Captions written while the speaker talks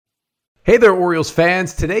Hey there, Orioles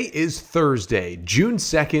fans. Today is Thursday, June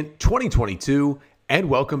 2nd, 2022, and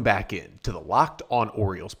welcome back in to the Locked On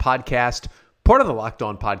Orioles podcast, part of the Locked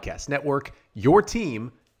On Podcast Network, your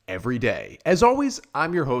team every day. As always,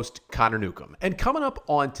 I'm your host, Connor Newcomb, and coming up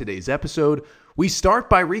on today's episode, we start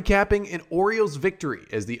by recapping an Orioles victory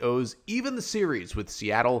as the O's even the series with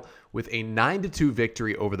Seattle with a 9-2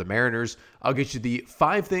 victory over the Mariners. I'll get you the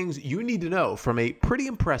 5 things you need to know from a pretty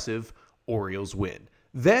impressive Orioles win.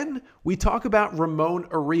 Then we talk about Ramon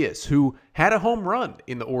Urias, who had a home run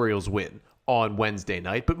in the Orioles win on Wednesday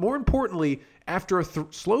night. But more importantly, after a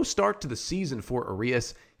slow start to the season for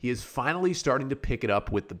Urias, he is finally starting to pick it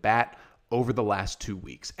up with the bat over the last 2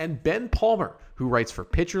 weeks. And Ben Palmer, who writes for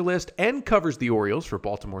Pitcher List and covers the Orioles for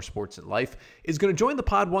Baltimore Sports and Life, is going to join the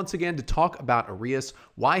pod once again to talk about Urias,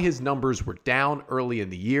 why his numbers were down early in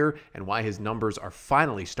the year, and why his numbers are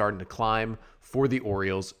finally starting to climb for the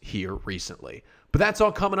Orioles here recently. But that's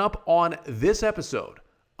all coming up on this episode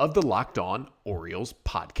of the Locked On Orioles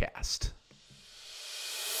podcast.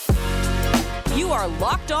 You are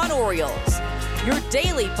Locked On Orioles, your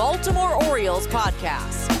daily Baltimore Orioles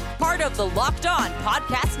podcast. Part of the Locked On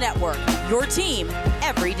Podcast Network, your team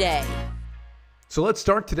every day. So let's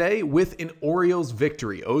start today with an Orioles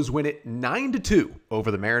victory. O's win it 9-2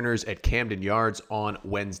 over the Mariners at Camden Yards on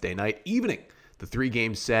Wednesday night, evening the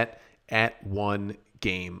 3-game set at 1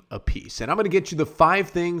 game apiece. And I'm going to get you the 5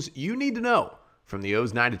 things you need to know from the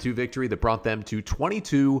O's 9-2 victory that brought them to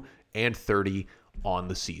 22-30 on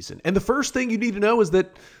the season. And the first thing you need to know is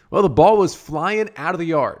that, well, the ball was flying out of the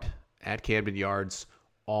yard at Camden Yards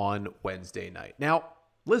on Wednesday night. Now,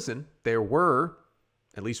 listen, there was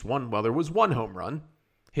one home run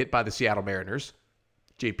hit by the Seattle Mariners,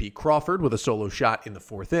 J.P. Crawford with a solo shot in the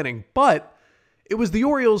 4th inning, but it was the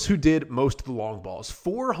Orioles who did most of the long balls.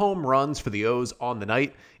 4 home runs for the O's on the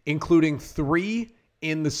night, including 3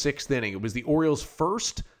 in the 6th inning. It was the Orioles'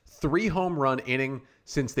 first 3-home run inning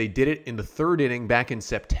since they did it in the 3rd inning back in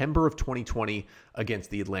September of 2020 against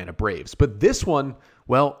the Atlanta Braves. But this one,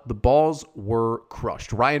 well, the balls were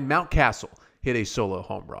crushed. Ryan Mountcastle hit a solo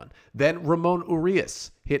home run. Then Ramon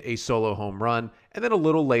Urias hit a solo home run. And then a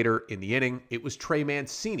little later in the inning, it was Trey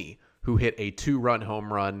Mancini who hit a 2-run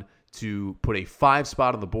home run to put a 5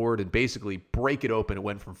 spot on the board and basically break it open. It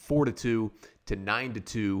went from 4-2 to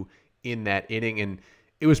 9-2 in that inning. And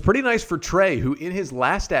it was pretty nice for Trey, who in his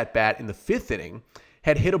last at-bat in the 5th inning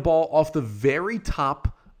had hit a ball off the very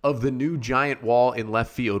top of the new giant wall in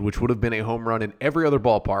left field, which would have been a home run in every other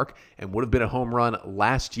ballpark and would have been a home run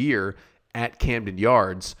last year at Camden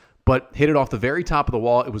Yards, but hit it off the very top of the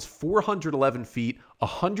wall. It was 411 feet,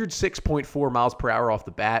 106.4 miles per hour off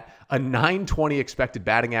the bat, a 920 expected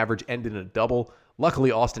batting average, ended in a double. Luckily,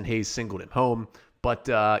 Austin Hayes singled him home. But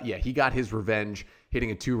he got his revenge,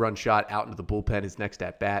 hitting a 2-run shot out into the bullpen his next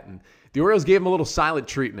at-bat. And the Orioles gave him a little silent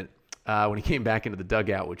treatment when he came back into the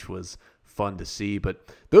dugout, which was fun to see.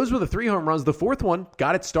 But those were the 3 home runs. The 4th one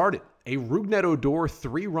got it started. A Rougned Odor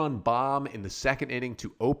 3-run bomb in the 2nd inning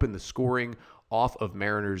to open the scoring off of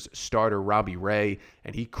Mariners starter Robbie Ray,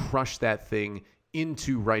 and he crushed that thing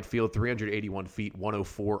into right field, 381 feet,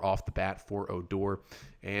 104 off the bat for Odor.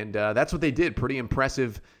 And that's what they did. Pretty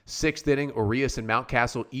impressive 6th inning. Urias and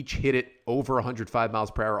Mountcastle each hit it over 105 miles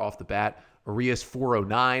per hour off the bat. Urias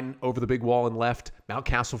 409 over the big wall and left.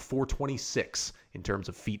 Mountcastle 426 in terms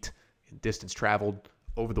of feet and distance traveled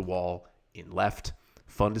over the wall in left.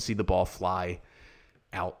 Fun to see the ball fly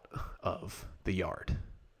out of the yard.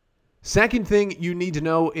 Second thing you need to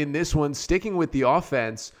know in this one, sticking with the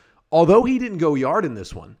offense, although he didn't go yard in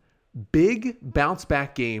this one, big bounce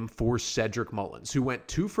back game for Cedric Mullins, who went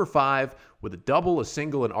 2 for 5 with a double, a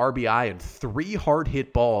single, an RBI, and 3 hard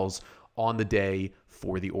hit balls on the day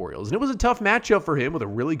for the Orioles. And it was a tough matchup for him with a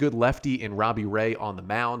really good lefty in Robbie Ray on the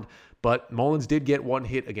mound. But Mullins did get 1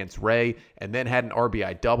 hit against Ray and then had an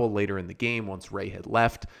RBI double later in the game once Ray had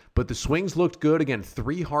left. But the swings looked good. Again,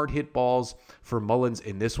 3 hard hit balls for Mullins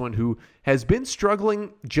in this one, who has been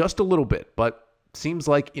struggling just a little bit, but seems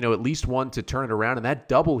like, at least one to turn it around. And that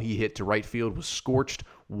double he hit to right field was scorched,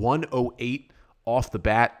 108 off the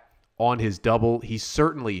bat on his double. He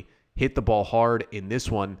certainly hit the ball hard in this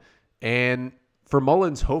one. And for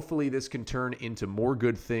Mullins, hopefully this can turn into more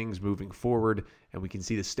good things moving forward, and we can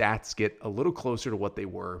see the stats get a little closer to what they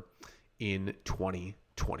were in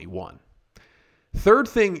 2021. Third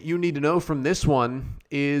thing you need to know from this one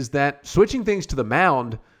is that switching things to the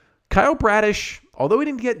mound, Kyle Bradish, although he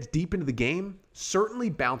didn't get deep into the game, certainly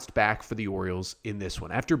bounced back for the Orioles in this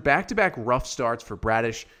one. After back-to-back rough starts for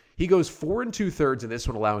Bradish, he goes 4 2/3 in this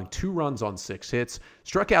one, allowing 2 runs on 6 hits,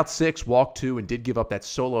 struck out 6, walked 2, and did give up that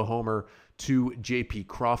solo homer to J.P.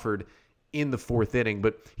 Crawford. in the fourth inning.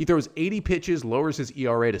 But he throws 80 pitches, lowers his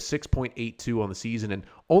ERA to 6.82 on the season, and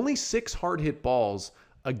only 6 hard-hit balls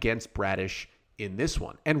against Bradish in this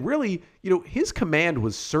one. And really, his command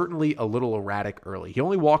was certainly a little erratic early. He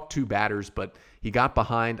only walked 2 batters, but he got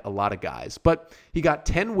behind a lot of guys. But he got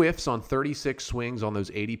 10 whiffs on 36 swings on those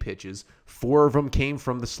 80 pitches. 4 of them came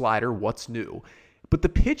from the slider. What's new? But the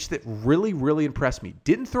pitch that really, really impressed me,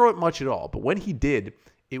 didn't throw it much at all, but when he did,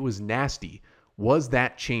 it was nasty, was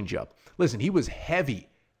that changeup. Listen, he was heavy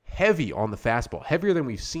on the fastball, heavier than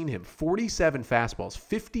we've seen him. 47 fastballs,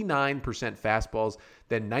 59% fastballs,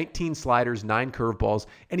 then 19 sliders, 9 curveballs,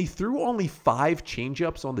 and he threw only 5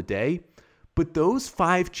 changeups on the day, but those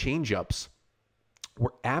 5 changeups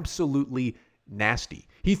were absolutely nasty.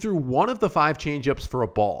 He threw one of the 5 changeups for a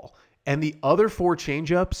ball, and the other 4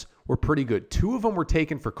 changeups were pretty good. 2 of them were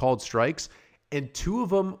taken for called strikes, and 2 of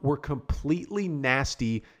them were completely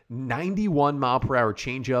nasty 91-mile-per-hour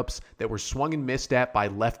changeups that were swung and missed at by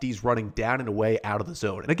lefties running down and away out of the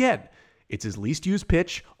zone. And again, it's his least used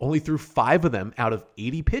pitch, only threw 5 of them out of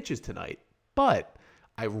 80 pitches tonight. But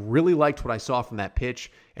I really liked what I saw from that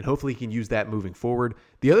pitch, and hopefully he can use that moving forward.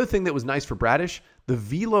 The other thing that was nice for Bradish, the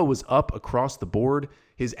velo was up across the board.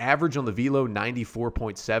 His average on the velo,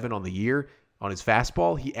 94.7 on the year. On his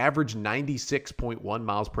fastball, he averaged 96.1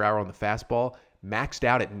 miles per hour on the fastball, maxed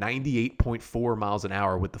out at 98.4 miles an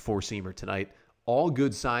hour with the 4-seamer tonight. All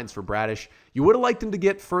good signs for Bradish. You would have liked him to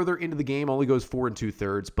get further into the game, only goes 4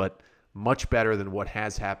 2/3, but much better than what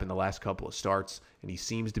has happened the last couple of starts, and he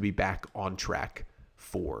seems to be back on track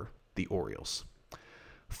for the Orioles.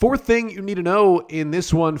 Fourth thing you need to know in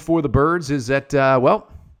this one for the Birds is that,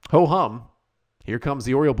 ho-hum, here comes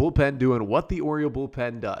the Oriole bullpen doing what the Oriole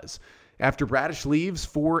bullpen does. After Bradish leaves,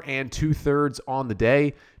 4 2/3 on the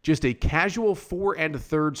day, just a casual 4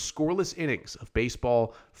 1/3 scoreless innings of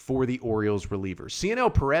baseball for the Orioles relievers.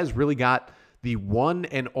 Cionel Perez really got the one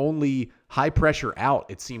and only high-pressure out,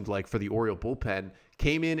 it seemed like, for the Oriole bullpen.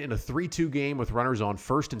 Came in a 3-2 game with runners on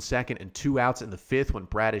first and second and 2 outs in the 5th when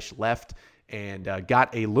Bradish left, and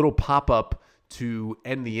got a little pop-up to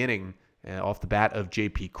end the inning off the bat of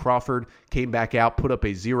J.P. Crawford. Came back out, put up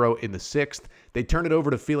a 0 in the 6th. They turned it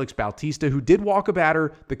over to Felix Bautista, who did walk a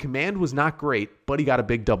batter. The command was not great, but he got a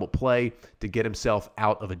big double play to get himself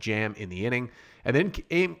out of a jam in the inning. And then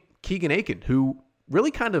came Keegan Akin, who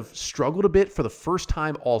really kind of struggled a bit for the first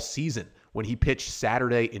time all season when he pitched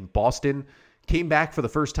Saturday in Boston. Came back for the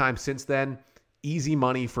first time since then. Easy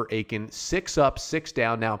money for Akin. 6 up, 6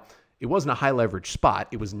 down. Now, it wasn't a high-leverage spot.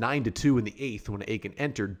 It was 9-2 in the 8th when Akin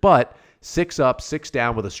entered, but 6 up, 6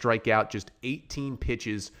 down with a strikeout, just 18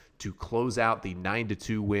 pitches to close out the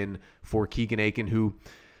 9-2 win for Keegan Akin, who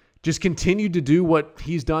just continued to do what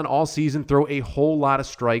he's done all season, throw a whole lot of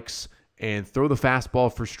strikes and throw the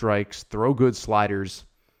fastball for strikes, throw good sliders.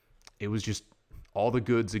 It was just all the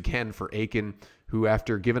goods again for Akin, who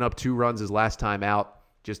after giving up 2 runs his last time out,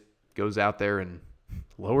 just goes out there and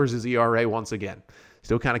lowers his ERA once again.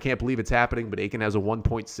 Still kind of can't believe it's happening, but Akin has a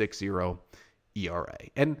 1.60 ERA.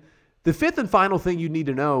 And the 5th and final thing you need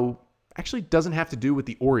to know actually doesn't have to do with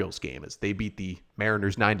the Orioles game, as they beat the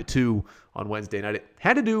Mariners 9-2 on Wednesday night. It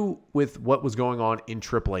had to do with what was going on in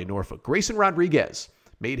AAA Norfolk. Grayson Rodriguez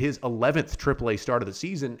made his 11th AAA start of the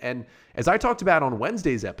season, and as I talked about on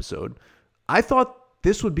Wednesday's episode, I thought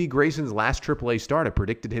this would be Grayson's last AAA start. I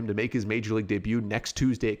predicted him to make his Major League debut next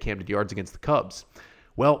Tuesday at Camden Yards against the Cubs.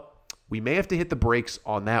 Well, we may have to hit the brakes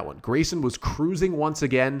on that one. Grayson was cruising once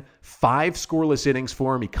again, 5 scoreless innings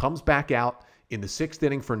for him. He comes back out in the 6th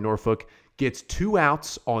inning for Norfolk, gets 2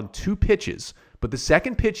 outs on 2 pitches, but the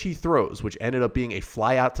second pitch he throws, which ended up being a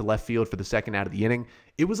fly out to left field for the second out of the inning,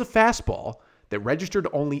 it was a fastball that registered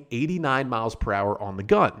only 89 miles per hour on the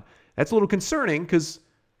gun. That's a little concerning because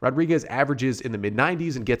Rodriguez averages in the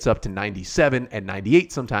mid-90s and gets up to 97 and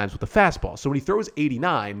 98 sometimes with a fastball. So when he throws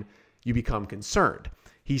 89, you become concerned.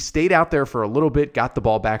 He stayed out there for a little bit, got the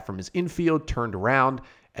ball back from his infield, turned around,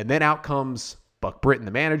 and then out comes Buck Britton,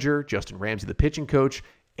 the manager, Justin Ramsey, the pitching coach,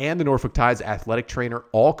 and the Norfolk Tides athletic trainer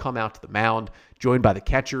all come out to the mound, joined by the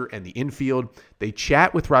catcher and the infield. They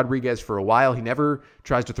chat with Rodriguez for a while. He never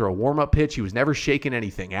tries to throw a warm-up pitch. He was never shaking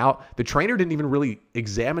anything out. The trainer didn't even really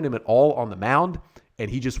examine him at all on the mound, and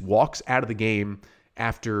he just walks out of the game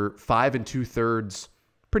after 5 2/3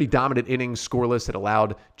 pretty dominant innings, scoreless, that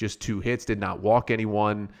allowed just 2 hits, did not walk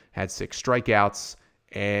anyone, had 6 strikeouts,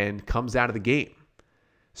 and comes out of the game.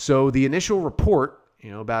 So the initial report,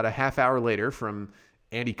 about a half hour later from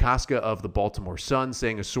Andy Koska of the Baltimore Sun,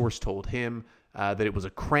 saying a source told him that it was a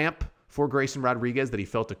cramp for Grayson Rodriguez, that he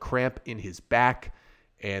felt a cramp in his back,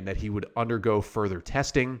 and that he would undergo further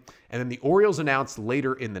testing. And then the Orioles announced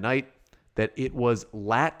later in the night that it was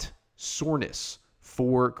lat soreness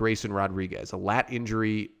for Grayson Rodriguez, a lat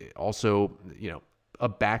injury, also, a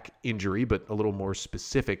back injury, but a little more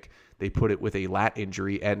specific. They put it with a lat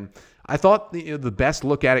injury. And I thought the best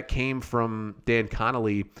look at it came from Dan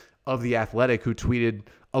Connolly of The Athletic, who tweeted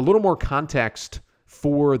a little more context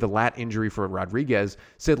for the lat injury for Rodriguez.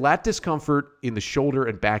 Said lat discomfort in the shoulder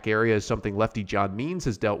and back area is something lefty John Means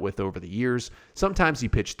has dealt with over the years. Sometimes he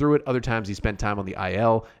pitched through it. Other times he spent time on the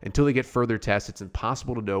IL. Until they get further tests, it's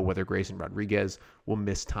impossible to know whether Grayson Rodriguez will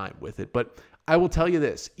miss time with it. But I will tell you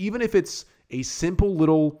this, even if it's a simple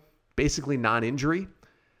little, basically non-injury,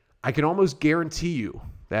 I can almost guarantee you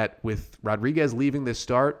that with Rodriguez leaving this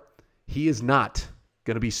start, he is not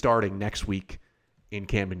going to be starting next week in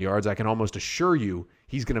Camden Yards. I can almost assure you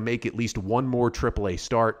he's going to make at least one more AAA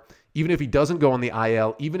start. Even if he doesn't go on the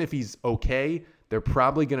IL, even if he's okay, they're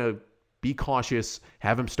probably going to be cautious,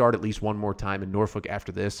 have him start at least one more time in Norfolk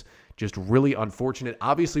after this. Just really unfortunate.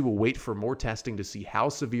 Obviously, we'll wait for more testing to see how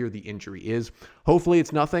severe the injury is. Hopefully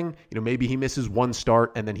it's nothing. Maybe he misses one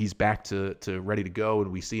start and then he's back to ready to go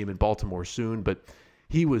and we see him in Baltimore soon. But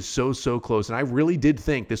he was so close. And I really did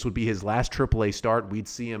think this would be his last AAA start. We'd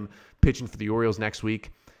see him pitching for the Orioles next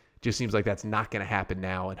week. Just seems like that's not going to happen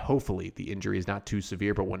now. And hopefully the injury is not too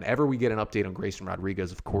severe. But whenever we get an update on Grayson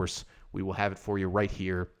Rodriguez, of course, we will have it for you right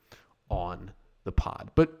here on the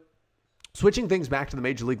pod. But switching things back to the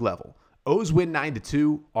major league level, O's win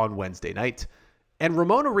 9-2 on Wednesday night. And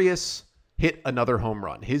Ramon Urias hit another home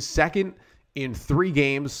run. His second in 3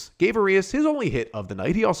 games, gave Urias his only hit of the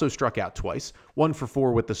night. He also struck out twice, 1 for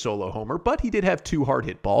 4 with the solo homer, but he did have 2 hard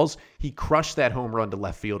hit balls. He crushed that home run to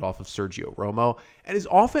left field off of Sergio Romo, and his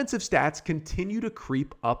offensive stats continue to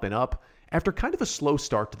creep up and up after kind of a slow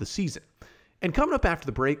start to the season. And coming up after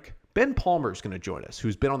the break, Ben Palmer is going to join us,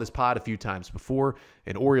 who's been on this pod a few times before,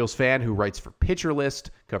 an Orioles fan who writes for Pitcher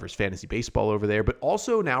List, covers fantasy baseball over there, but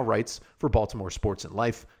also now writes for Baltimore Sports and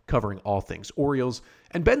Life, covering all things Orioles.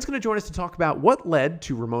 And Ben's going to join us to talk about what led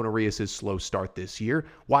to Ramon Urias' slow start this year,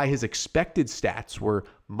 why his expected stats were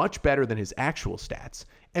much better than his actual stats,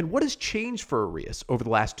 and what has changed for Urias over the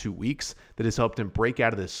last 2 weeks that has helped him break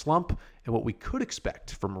out of this slump, and what we could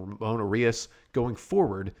expect from Ramon Urias going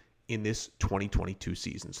forward in this 2022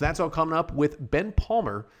 season. So that's all coming up with Ben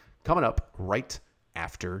Palmer coming up right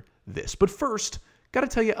after this. But first, got to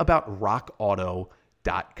tell you about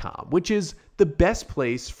rockauto.com, which is the best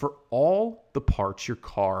place for all the parts your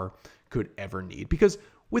car could ever need. Because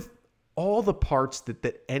with all the parts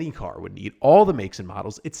that any car would need, all the makes and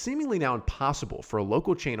models, it's seemingly now impossible for a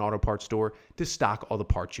local chain auto parts store to stock all the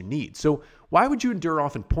parts you need. So why would you endure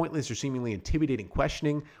often pointless or seemingly intimidating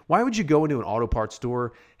questioning? Why would you go into an auto parts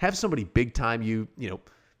store, have somebody big time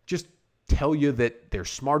just tell you that they're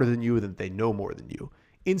smarter than you, that they know more than you?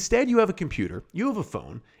 Instead, you have a computer, you have a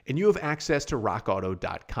phone, and you have access to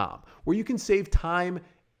rockauto.com, where you can save time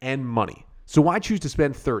and money. So why choose to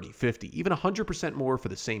spend 30, 50, even 100% more for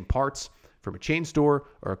the same parts from a chain store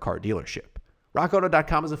or a car dealership?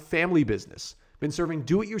 RockAuto.com is a family business, been serving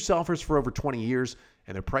do-it-yourselfers for over 20 years,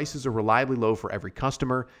 and their prices are reliably low for every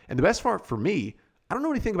customer. And the best part for me, I don't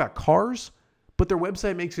know anything about cars, but their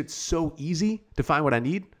website makes it so easy to find what I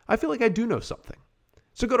need, I feel like I do know something.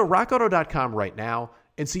 So go to rockauto.com right now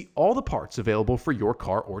and see all the parts available for your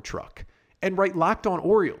car or truck. And write Locked On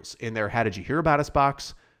Orioles in their How Did You Hear About Us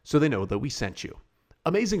box, so they know that we sent you.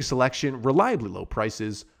 Amazing selection, reliably low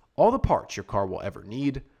prices, all the parts your car will ever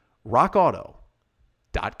need.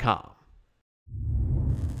 RockAuto.com.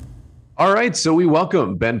 All right, so we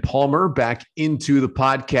welcome Ben Palmer back into the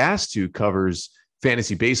podcast, who covers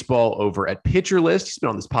fantasy baseball over at Pitcher List. He's been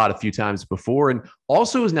on this pod a few times before and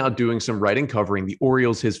also is now doing some writing covering the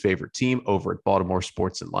Orioles, his favorite team, over at Baltimore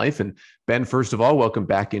Sports and Life. And Ben, first of all, welcome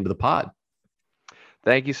back into the pod.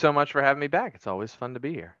 Thank you so much for having me back. It's always fun to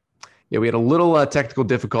be here. Yeah, we had a little technical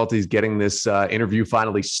difficulties getting this interview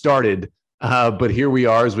finally started, but here we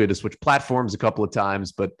are. As we had to switch platforms a couple of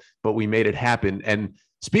times, but we made it happen. And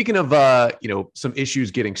speaking of some issues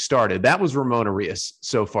getting started, that was Ramon Urias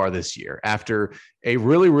so far this year. After a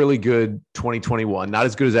really, really good 2021, not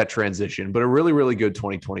as good as that transition, but a really, really good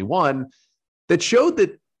 2021 that showed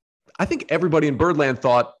that I think everybody in Birdland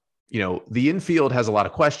thought, the infield has a lot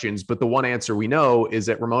of questions, but the one answer we know is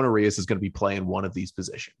that Ramon Urias is going to be playing one of these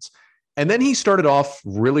positions. And then he started off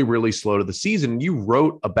really, really slow to the season. You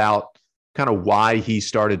wrote about kind of why he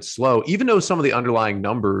started slow, even though some of the underlying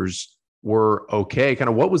numbers were okay. Kind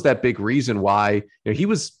of what was that big reason why he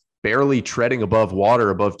was barely treading above water,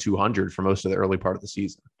 above 200 for most of the early part of the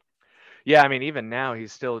season? Yeah, I mean, even now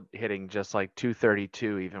he's still hitting just like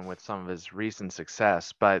 232, even with some of his recent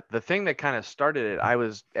success. But the thing that kind of started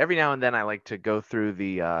it, every now and then I like to go through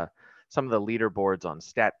the some of the leaderboards on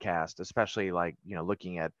StatCast, especially like,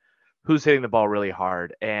 looking at who's hitting the ball really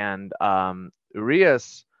hard. And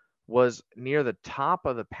Urias was near the top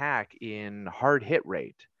of the pack in hard hit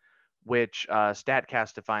rate, which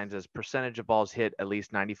StatCast defines as percentage of balls hit at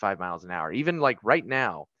least 95 miles an hour. Even like right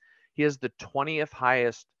now, he has the 20th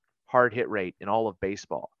highest hard hit rate in all of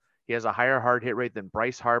baseball. He has a higher hard hit rate than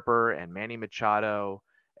Bryce Harper and Manny Machado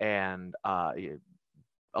and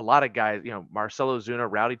a lot of guys, Marcelo Zuna,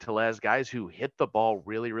 Rowdy Tellez, guys who hit the ball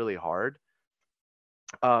really, really hard.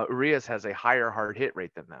 Urias has a higher hard hit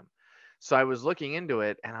rate than them. So I was looking into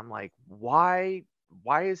it and I'm like, why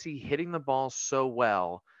is he hitting the ball so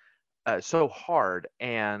well, so hard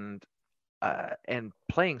and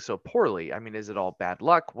playing so poorly? I mean, is it all bad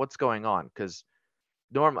luck? What's going on? Because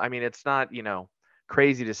it's not,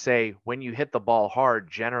 crazy to say when you hit the ball hard,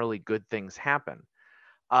 generally good things happen.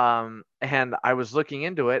 And I was looking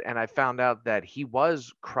into it and I found out that he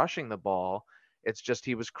was crushing the ball. It's just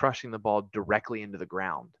he was crushing the ball directly into the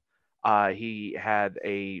ground. He had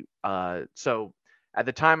so at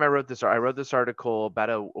the time I wrote this article about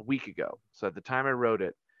a week ago. So at the time I wrote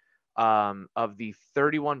it, of the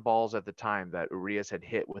 31 balls at the time that Urias had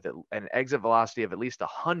hit with an exit velocity of at least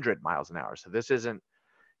 100 miles an hour. So this isn't,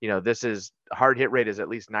 this is hard hit rate is at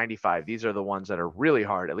least 95. These are the ones that are really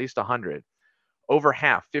hard, at least 100. Over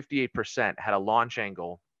half, 58%, had a launch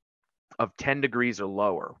angle of 10 degrees or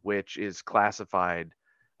lower, which is classified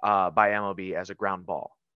by MLB as a ground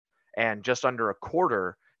ball. And just under a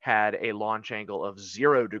quarter had a launch angle of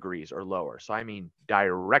 0 degrees or lower. So I mean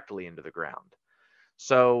directly into the ground.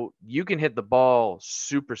 So you can hit the ball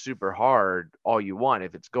super, super hard all you want.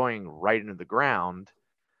 If it's going right into the ground,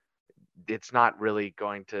 it's not really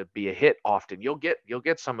going to be a hit often. You'll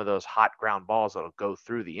get some of those hot ground balls that'll go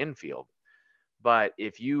through the infield. But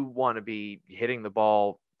if you want to be hitting the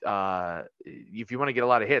ball, if you want to get a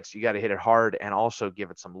lot of hits, you got to hit it hard and also give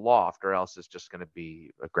it some loft, or else it's just going to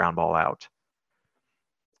be a ground ball out.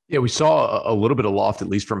 Yeah, we saw a little bit of loft, at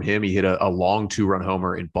least from him. He hit a long 2-run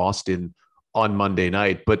homer in Boston on Monday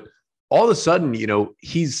night. But all of a sudden,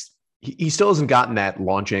 he still hasn't gotten that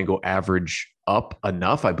launch angle average up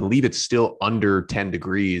enough. I believe it's still under 10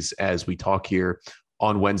 degrees as we talk here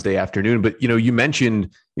on Wednesday afternoon. But, you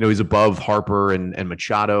mentioned, he's above Harper and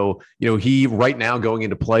Machado. He right now going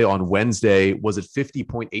into play on Wednesday was at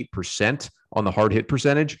 50.8% on the hard hit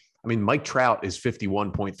percentage. I mean, Mike Trout is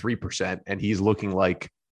 51.3%, and he's looking like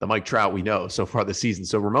the Mike Trout we know so far this season.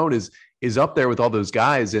 So Ramon is up there with all those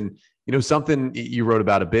guys. And, something you wrote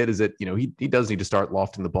about a bit is that, he does need to start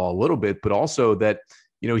lofting the ball a little bit, but also that,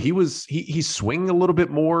 he's swinging a little bit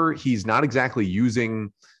more. He's not exactly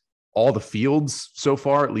using all the fields so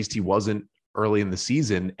far. At least he wasn't early in the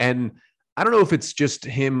season. And I don't know if it's just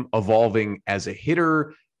him evolving as a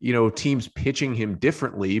hitter, teams pitching him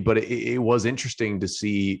differently, but it was interesting to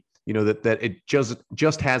see, that it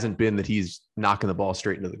just hasn't been that he's knocking the ball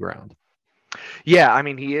straight into the ground. Yeah, I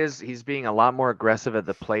mean, he's being a lot more aggressive at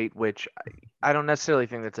the plate, which I don't necessarily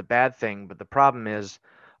think that's a bad thing, but the problem is,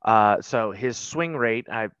 so his swing rate,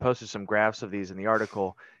 I posted some graphs of these in the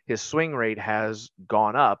article, his swing rate has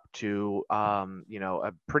gone up to,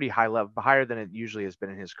 a pretty high level, higher than it usually has been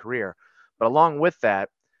in his career. But along with that,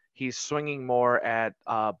 he's swinging more at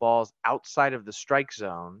balls outside of the strike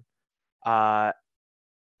zone,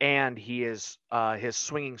 and he is his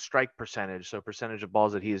swinging strike percentage, so percentage of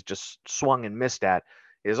balls that he has just swung and missed at,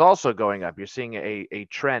 is also going up. You're seeing a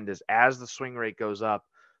trend as the swing rate goes up,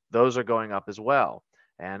 those are going up as well.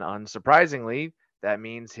 And unsurprisingly, that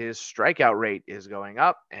means his strikeout rate is going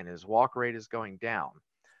up and his walk rate is going down.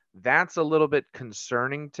 That's a little bit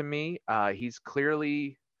concerning to me. He's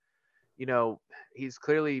clearly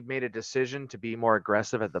made a decision to be more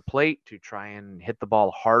aggressive at the plate, to try and hit the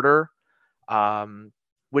ball harder,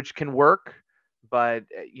 which can work. But,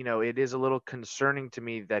 it is a little concerning to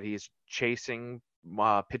me that he's chasing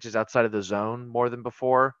pitches outside of the zone more than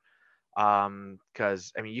before.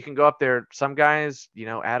 Because, you can go up there. Some guys,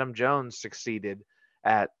 Adam Jones succeeded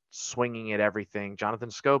at swinging at everything. Jonathan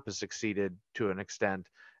Scope has succeeded to an extent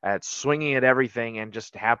at swinging at everything and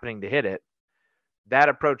just happening to hit it. That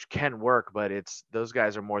approach can work, but those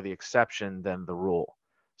guys are more the exception than the rule.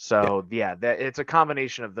 So it's a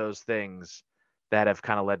combination of those things that have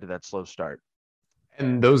kind of led to that slow start.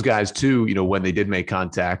 And those guys too, when they did make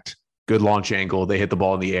contact, good launch angle, they hit the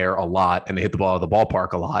ball in the air a lot and they hit the ball out of the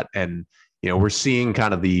ballpark a lot. And, we're seeing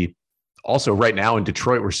kind of also right now in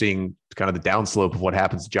Detroit, we're seeing kind of the downslope of what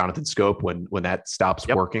happens to Jonathan Scope when that stops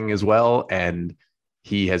working as well. And,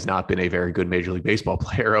 he has not been a very good Major League Baseball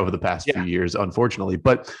player over the past few years, unfortunately.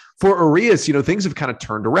 But for Urias, things have kind of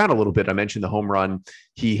turned around a little bit. I mentioned the home run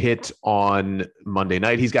he hit on Monday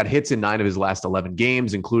night. He's got hits in 9 of his last 11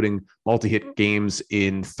 games, including multi-hit games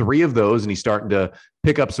in 3 of those. And he's starting to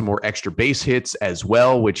pick up some more extra base hits as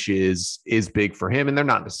well, which is big for him. And they're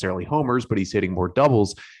not necessarily homers, but he's hitting more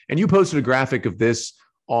doubles. And you posted a graphic of this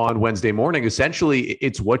on Wednesday morning. Essentially,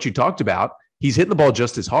 it's what you talked about. He's hitting the ball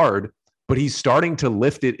just as hard, but he's starting to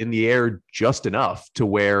lift it in the air just enough to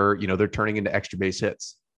where, they're turning into extra base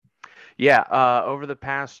hits. Yeah. Over the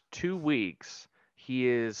past 2 weeks, he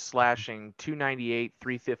is slashing 298,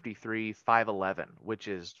 353, 511, which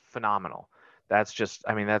is phenomenal. That's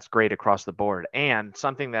that's great across the board, and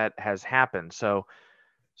something that has happened. So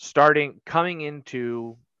coming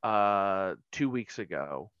into 2 weeks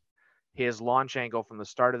ago, his launch angle from the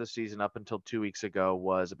start of the season up until 2 weeks ago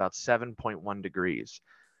was about 7.1 degrees.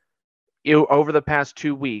 Over the past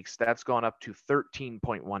 2 weeks, that's gone up to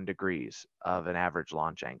 13.1 degrees of an average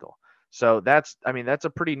launch angle. So that's a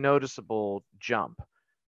pretty noticeable jump.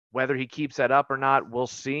 Whether he keeps that up or not, we'll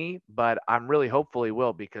see, but I'm really hopeful he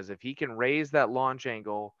will, because if he can raise that launch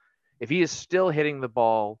angle, if he is still hitting the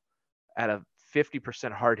ball at a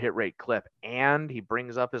 50% hard hit rate clip and he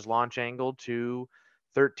brings up his launch angle to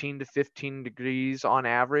 13 to 15 degrees on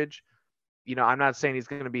average, I'm not saying he's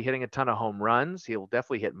going to be hitting a ton of home runs. He'll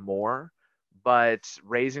definitely hit more, but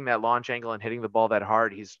raising that launch angle and hitting the ball that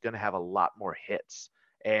hard, he's going to have a lot more hits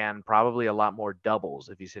and probably a lot more doubles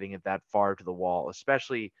if he's hitting it that far to the wall,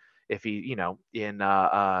 especially if he, in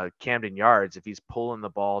Camden Yards, if he's pulling the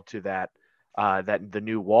ball to the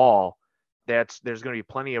new wall, there's going to be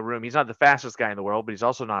plenty of room. He's not the fastest guy in the world, but he's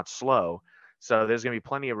also not slow. So there's going to be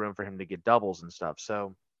plenty of room for him to get doubles and stuff.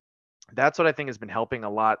 So that's what I think has been helping a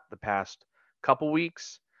lot the past couple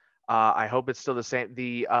weeks. I hope it's still the same.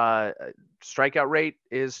 The strikeout rate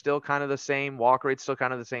is still kind of the same. Walk rate's still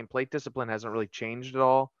kind of the same. Plate discipline hasn't really changed at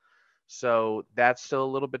all. So that's still a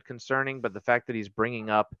little bit concerning. But the fact that he's bringing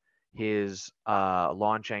up his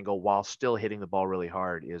launch angle while still hitting the ball really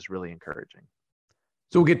hard is really encouraging.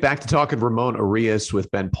 So we'll get back to talking Ramon Urias with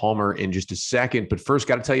Ben Palmer in just a second. But first,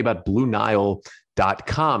 got to tell you about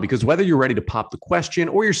BlueNile.com, because whether you're ready to pop the question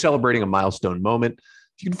or you're celebrating a milestone moment,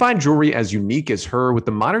 you can find jewelry as unique as her with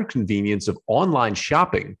the modern convenience of online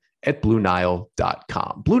shopping at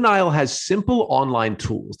BlueNile.com. Blue Nile has simple online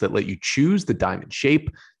tools that let you choose the diamond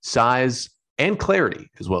shape, size, and clarity,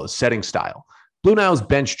 as well as setting style. Blue Nile's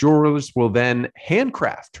bench jewelers will then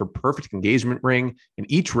handcraft her perfect engagement ring, and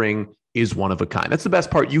each ring is one of a kind. That's the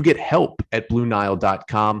best part. You get help at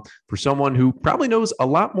BlueNile.com for someone who probably knows a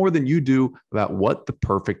lot more than you do about what the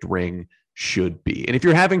perfect ring should be. And if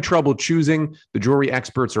you're having trouble choosing, the jewelry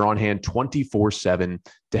experts are on hand 24/7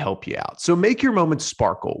 to help you out. So make your moments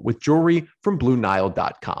sparkle with jewelry from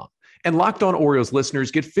BlueNile.com. And Locked On Orioles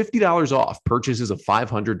listeners get $50 off purchases of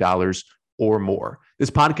 $500 or more. This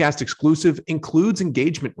podcast exclusive includes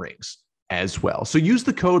engagement rings as well. So use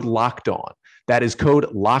the code Locked On. That is code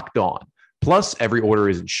Locked On. Plus, every order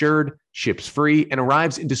is insured, ships free, and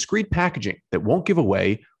arrives in discreet packaging that won't give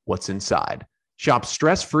away what's inside. Shop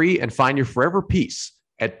stress-free and find your forever peace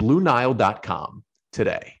at BlueNile.com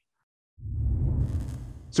today.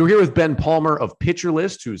 So we're here with Ben Palmer of Pitcher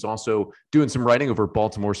List, who's also doing some writing over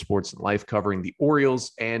Baltimore Sports and Life, covering the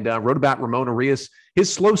Orioles, and wrote about Ramon Urias,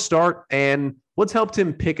 his slow start, and what's helped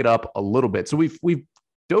him pick it up a little bit. So we've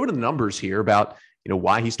dove into the numbers here about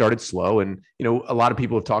why he started slow. And, a lot of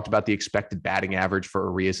people have talked about the expected batting average for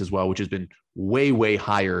Urias as well, which has been way, way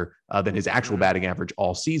higher than his actual batting average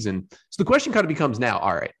all season. So the question kind of becomes now,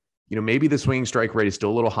 all right, maybe the swinging strike rate is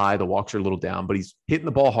still a little high. The walks are a little down, but he's hitting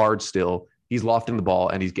the ball hard still. He's lofting the ball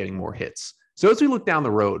and he's getting more hits. So as we look down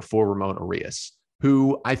the road for Ramon Urias,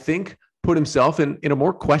 who I think put himself in a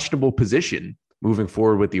more questionable position moving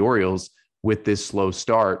forward with the Orioles with this slow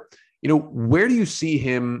start, where do you see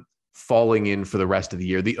him falling in for the rest of the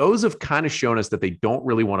year? The O's have kind of shown us that they don't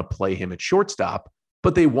really want to play him at shortstop,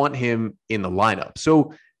 but they want him in the lineup.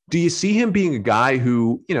 So do you see him being a guy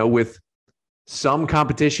who, with some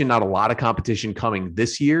competition, not a lot of competition coming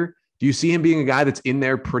this year, do you see him being a guy that's in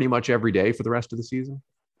there pretty much every day for the rest of the season?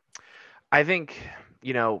 I think,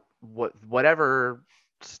 whatever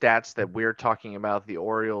stats that we're talking about, the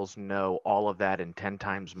Orioles know all of that and 10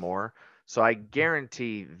 times more. So I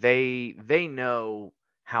guarantee they know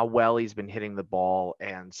how well he's been hitting the ball,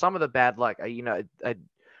 and some of the bad luck,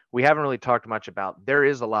 we haven't really talked much about. There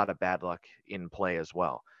is a lot of bad luck in play as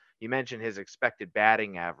well. You mentioned his expected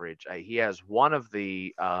batting average. He has one of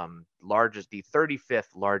the the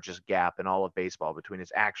 35th largest gap in all of baseball between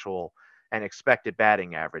his actual and expected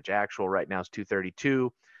batting average. Actual right now is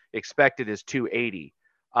 232. expected is 280.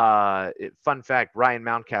 Fun fact, Ryan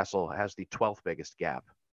Mountcastle has the 12th biggest gap.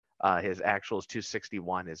 His actual is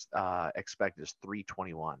 261. His expected is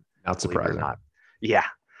 321. Not surprising. Not. Yeah.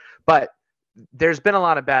 But there's been a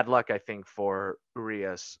lot of bad luck, I think, for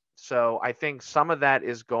Urias. So I think some of that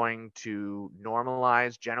is going to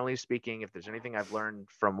normalize. Generally speaking, if there's anything I've learned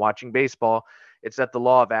from watching baseball, it's that the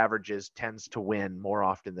law of averages tends to win more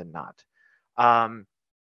often than not. I'm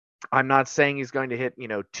not saying he's going to hit,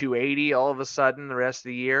 280 all of a sudden the rest of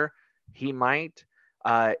the year. He might.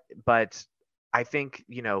 But I think,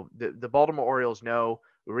 the Baltimore Orioles know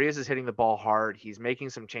Urias is hitting the ball hard. He's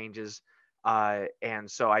making some changes. And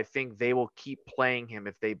so I think they will keep playing him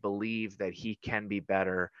if they believe that he can be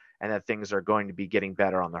better and that things are going to be getting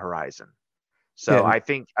better on the horizon. So yeah. I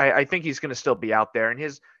think he's going to still be out there, and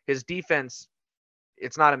his defense,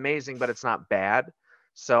 it's not amazing, but it's not bad.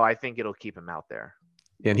 So I think it'll keep him out there.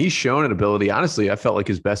 And he's shown an ability. Honestly, I felt like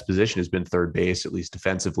his best position has been third base, at least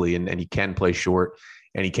defensively, and he can play short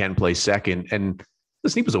and he can play second. And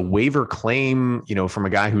listen, he was a waiver claim, from a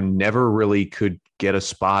guy who never really could get a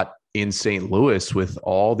spot in St. Louis. With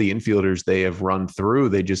all the infielders they have run through,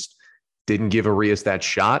 they just didn't give Urias that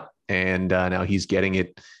shot. And now he's getting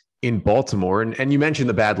it in Baltimore. And you mentioned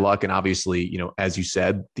the bad luck. And obviously, as you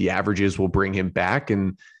said, the averages will bring him back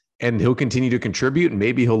and he'll continue to contribute. And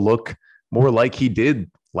maybe he'll look more like he did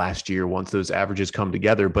last year once those averages come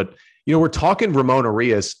together. But, we're talking Ramon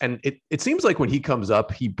Urias, and it seems like when he comes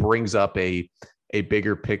up, he brings up a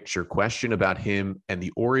bigger picture question about him and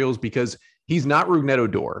the Orioles, because he's not Rougned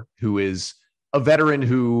Odor, who is a veteran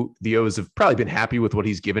who the O's have probably been happy with what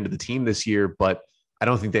he's given to the team this year, but I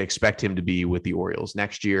don't think they expect him to be with the Orioles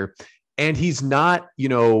next year. And he's not,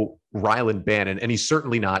 Ryland Bannon, and he's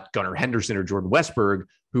certainly not Gunnar Henderson or Jordan Westburg,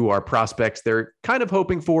 who are prospects they're kind of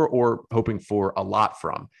hoping for a lot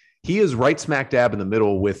from. He is right smack dab in the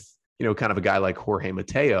middle with, kind of a guy like Jorge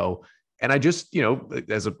Mateo. And I just,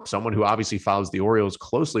 as someone who obviously follows the Orioles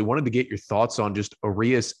closely, wanted to get your thoughts on just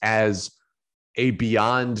Urias as a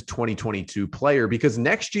beyond 2022 player, because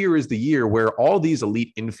next year is the year where all these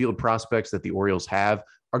elite infield prospects that the Orioles have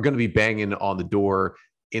are going to be banging on the door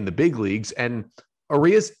in the big leagues. And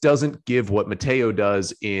Urias doesn't give what Mateo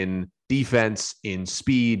does in defense, in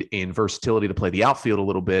speed, in versatility to play the outfield a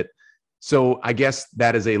little bit. So I guess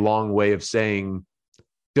that is a long way of saying,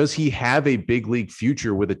 does he have a big league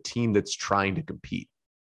future with a team that's trying to compete?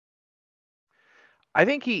 I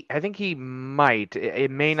think he might. It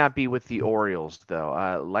may not be with the Orioles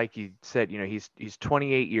though. Like you said, he's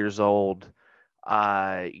 28 years old.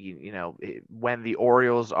 When the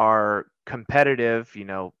Orioles are competitive,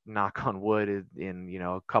 knock on wood, in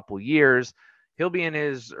a couple years, he'll be in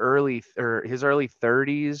his early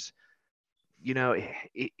 30s.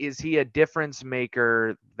 Is he a difference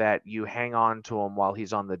maker that you hang on to him while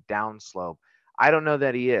he's on the downslope? I don't know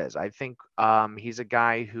that he is. I think he's a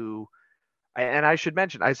guy who, and I should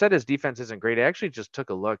mention, I said his defense isn't great. I actually just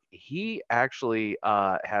took a look. He actually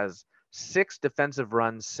has 6 defensive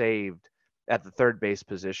runs saved at the third base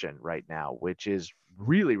position right now, which is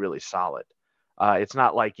really, really solid. It's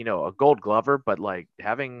not like, a Gold Glover, but like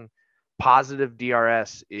having positive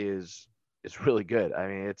DRS is really good. I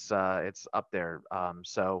mean, it's up there.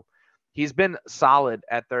 So he's been solid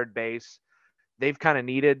at third base. They've kind of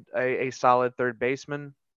needed a solid third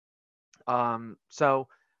baseman. So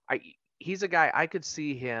he's a guy I could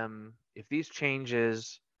see him, if these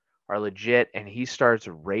changes are legit and he starts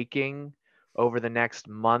raking over the next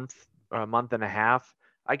month or a month and a half,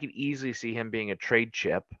 I could easily see him being a trade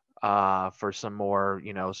chip for some more,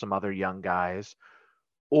 some other young guys.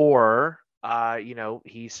 Or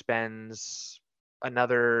he spends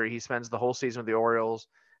the whole season with the Orioles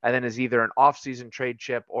and then is either an off-season trade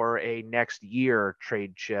chip or a next year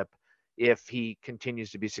trade chip if he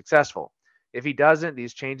continues to be successful. If he doesn't,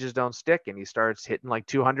 these changes don't stick and he starts hitting like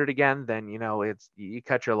 200 again, then, you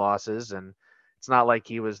cut your losses. And it's not like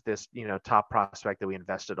he was this, top prospect that we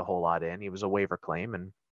invested a whole lot in. He was a waiver claim,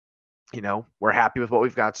 and, we're happy with what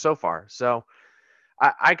we've got so far. So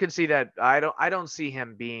I could see that. I don't see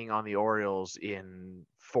him being on the Orioles in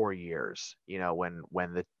 4 years,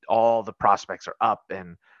 when all the prospects are up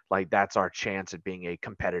and like that's our chance at being a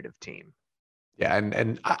competitive team. Yeah.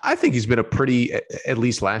 And I think he's been at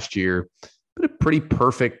least last year, but a pretty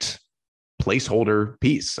perfect placeholder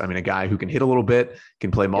piece. I mean, a guy who can hit a little bit,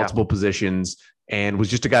 can play multiple positions, and was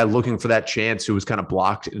just a guy looking for that chance who was kind of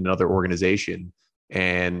blocked in another organization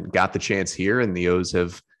and got the chance here. And the O's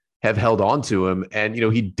have held on to him. And,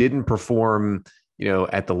 he didn't perform,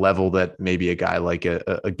 at the level that maybe a guy like a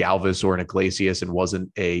Galvis or an Iglesias, and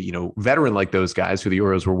wasn't a, veteran like those guys who the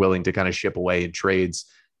Orioles were willing to kind of ship away in trades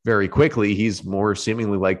very quickly. He's more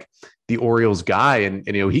seemingly like the Orioles guy. And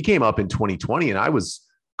he came up in 2020, and I was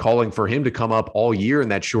calling for him to come up all year in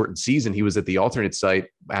that shortened season. He was at the alternate site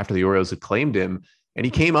after the Orioles had claimed him, and he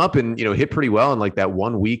came up and, hit pretty well in like that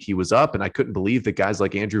 1 week he was up. And I couldn't believe that guys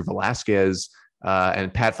like Andrew Velasquez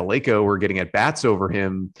and Pat Vallejo were getting at bats over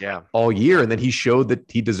him all year. And then he showed that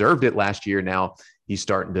he deserved it last year. Now he's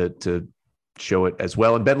starting to show it as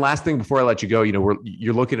well. And Ben, last thing before I let you go,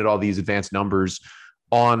 you're looking at all these advanced numbers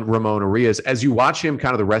on Ramon Urias. As you watch him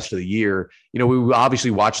kind of the rest of the year, we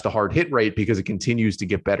obviously watch the hard hit rate because it continues to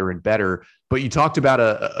get better and better. But you talked about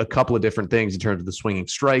a couple of different things in terms of the swinging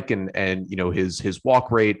strike and his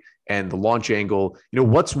walk rate and the launch angle.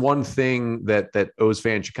 What's one thing that O's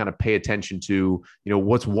fans should kind of pay attention to?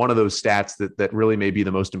 What's one of those stats that really may be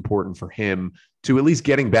the most important for him to at least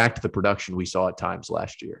getting back to the production we saw at times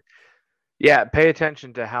last year? Yeah, pay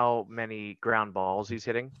attention to how many ground balls he's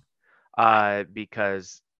hitting.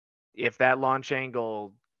 Because if that launch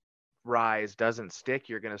angle rise doesn't stick,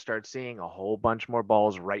 you're going to start seeing a whole bunch more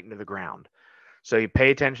balls right into the ground. So you pay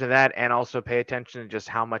attention to that, and also pay attention to just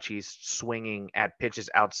how much he's swinging at pitches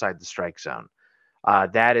outside the strike zone.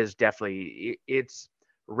 That is definitely, it's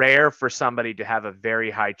rare for somebody to have a very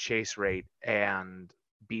high chase rate and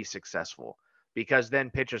be successful, because then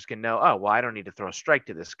pitchers can know, oh, well, I don't need to throw a strike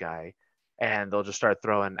to this guy, and they'll just start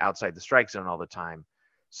throwing outside the strike zone all the time.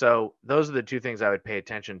 So those are the two things I would pay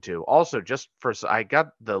attention to. Also, I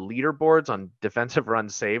got the leaderboards on defensive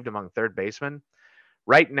runs saved among third basemen.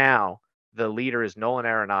 Right now, the leader is Nolan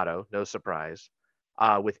Arenado, no surprise,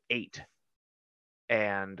 with 8.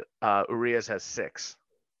 And Urias has 6.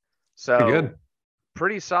 So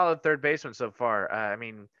pretty solid third baseman so far.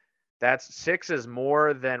 That's 6 is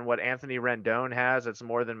more than what Anthony Rendon has. It's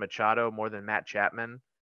more than Machado, more than Matt Chapman.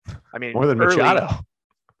 More than Machado.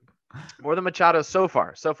 More than Machado so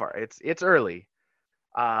far. It's early,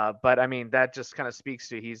 but that just kind of speaks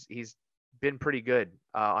to he's been pretty good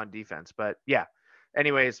on defense. But yeah,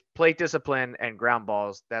 anyways, plate discipline and ground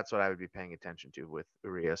balls. That's what I would be paying attention to with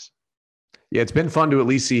Urias. Yeah, it's been fun to at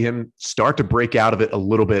least see him start to break out of it a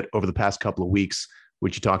little bit over the past couple of weeks,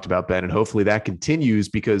 which you talked about, Ben, and hopefully that continues,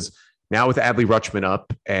 because now with Adley Rutschman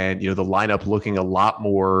up and the lineup looking a lot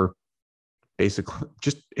more. Basically,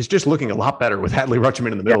 it's just looking a lot better with Adley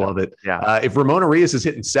Rutschman in the middle of it. Yeah. If Ramon Urias is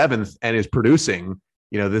hitting 7th and is producing,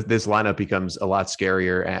 this lineup becomes a lot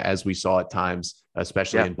scarier, as we saw at times,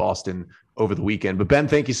 especially in Boston over the weekend. But Ben,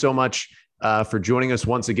 thank you so much for joining us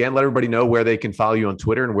once again. Let everybody know where they can follow you on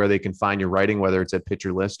Twitter and where they can find your writing, whether it's at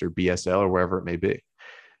Pitcher List or BSL or wherever it may be.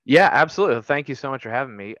 Yeah, absolutely. Thank you so much for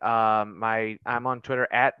having me. I'm on Twitter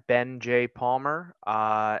at Ben J. Palmer.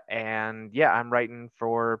 And yeah, I'm writing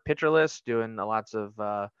for Pitcher List, doing lots of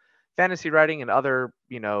fantasy writing and other,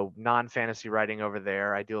 non-fantasy writing over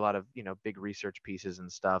there. I do a lot of, big research pieces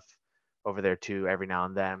and stuff over there too, every now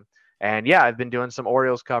and then. And yeah, I've been doing some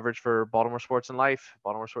Orioles coverage for Baltimore Sports and Life,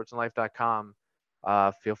 BaltimoreSportsAndLife.com.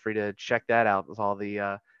 Feel free to check that out with all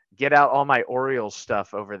the, get out all my Orioles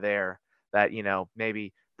stuff over there that,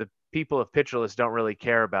 maybe the people of Pitcher List don't really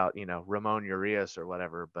care about, Ramon Urias or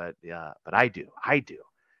whatever, but I do.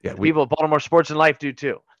 Yeah, people of Baltimore Sports and Life do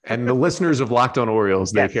too. And the listeners of Locked On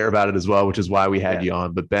Orioles, they care about it as well, which is why we had you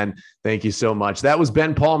on. But Ben, thank you so much. That was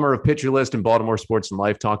Ben Palmer of Pitcher List and Baltimore Sports and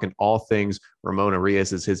Life, talking all things Ramon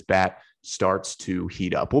Urias as his bat starts to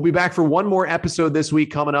heat up. We'll be back for one more episode this week,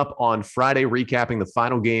 coming up on Friday, recapping the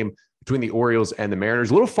final game between the Orioles and the Mariners.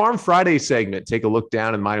 A little Farm Friday segment. Take a look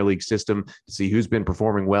down in the minor league system to see who's been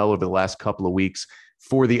performing well over the last couple of weeks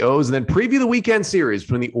for the O's, and then preview the weekend series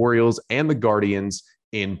between the Orioles and the Guardians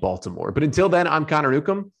in Baltimore. But until then, I'm Connor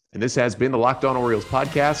Newcomb, and this has been the Locked On Orioles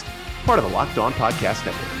podcast, part of the Locked On Podcast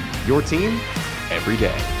Network. Your team every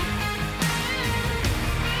day.